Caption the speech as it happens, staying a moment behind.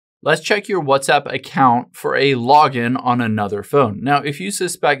Let's check your WhatsApp account for a login on another phone. Now, if you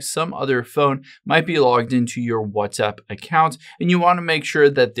suspect some other phone might be logged into your WhatsApp account and you want to make sure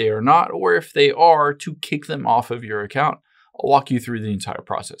that they are not, or if they are, to kick them off of your account, I'll walk you through the entire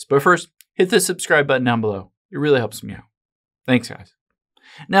process. But first, hit the subscribe button down below. It really helps me out. Thanks, guys.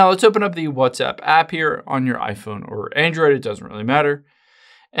 Now, let's open up the WhatsApp app here on your iPhone or Android. It doesn't really matter.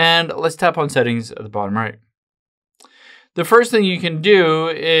 And let's tap on settings at the bottom right. The first thing you can do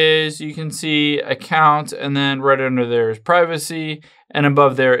is you can see account, and then right under there is privacy, and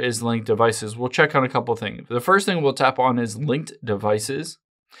above there is linked devices. We'll check on a couple things. The first thing we'll tap on is linked devices.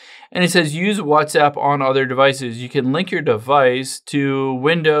 And it says use WhatsApp on other devices. You can link your device to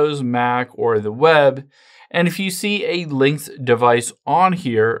Windows, Mac, or the web. And if you see a linked device on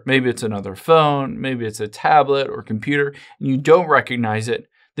here, maybe it's another phone, maybe it's a tablet or computer, and you don't recognize it,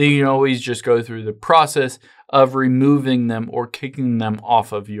 then you can always just go through the process of removing them or kicking them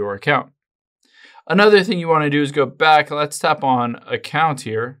off of your account. Another thing you want to do is go back. Let's tap on account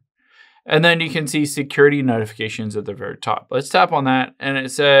here. And then you can see security notifications at the very top. Let's tap on that. And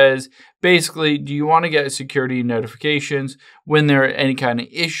it says, basically, do you want to get security notifications when there are any kind of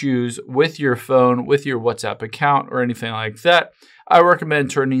issues with your phone, with your WhatsApp account, or anything like that? I recommend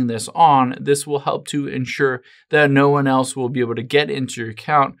turning this on. This will help to ensure that no one else will be able to get into your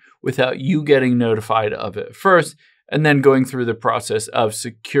account without you getting notified of it first, and then going through the process of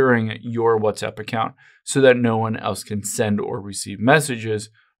securing your WhatsApp account so that no one else can send or receive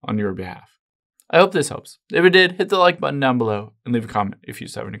messages on your behalf. I hope this helps. If it did, hit the like button down below and leave a comment if you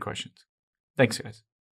have any questions. Thanks, guys.